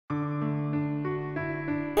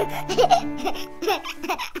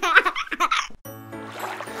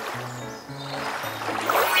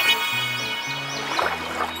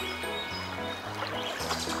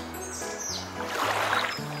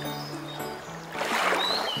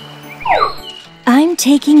I'm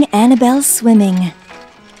taking Annabelle swimming.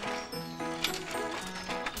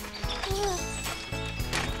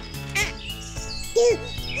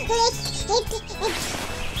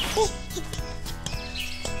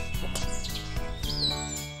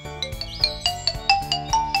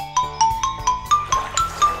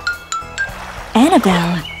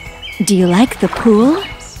 Annabelle, do you like the pool?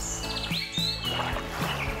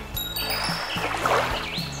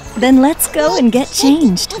 Then let's go and get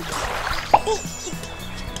changed.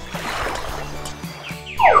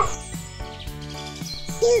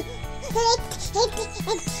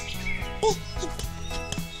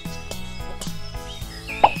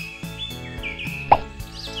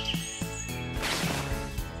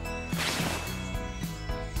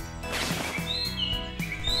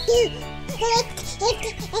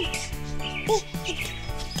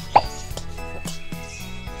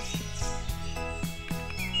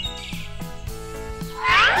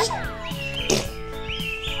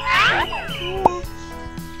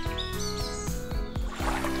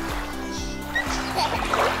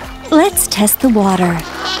 Let's test the water.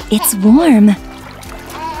 It's warm.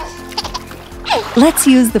 Let's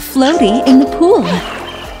use the floatie in the pool.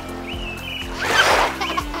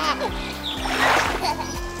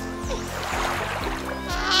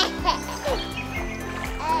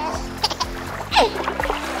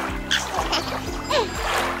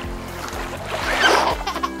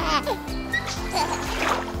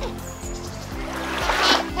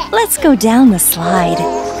 Let's go down the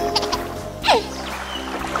slide.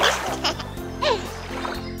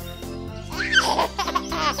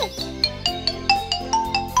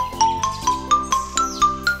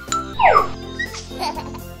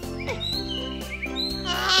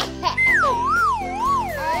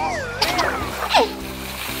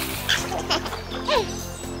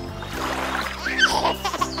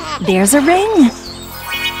 There's a ring.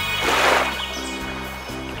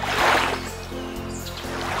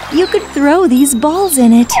 You could throw these balls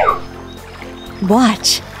in it.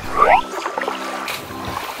 Watch.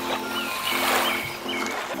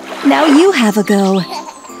 Now you have a go.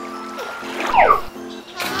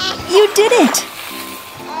 You did it!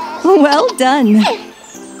 Well done.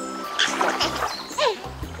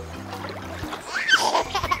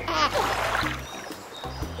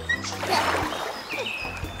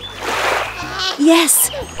 Yes,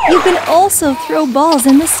 you can also throw balls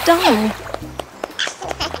in the star.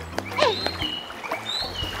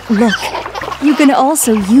 Look, you can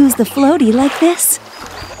also use the floatie like this.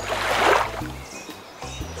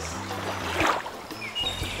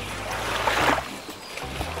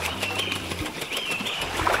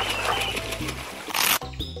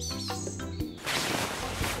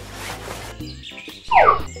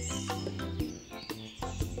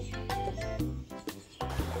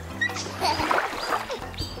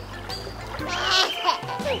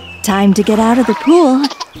 Time to get out of the pool.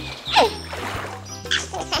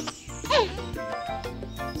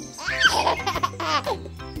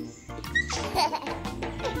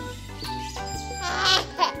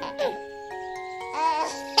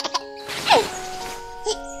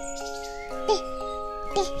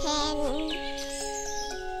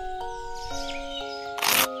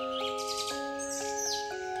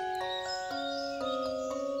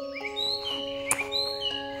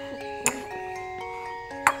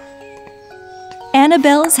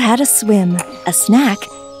 Annabelle's had a swim, a snack,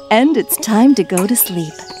 and it's time to go to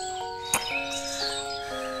sleep.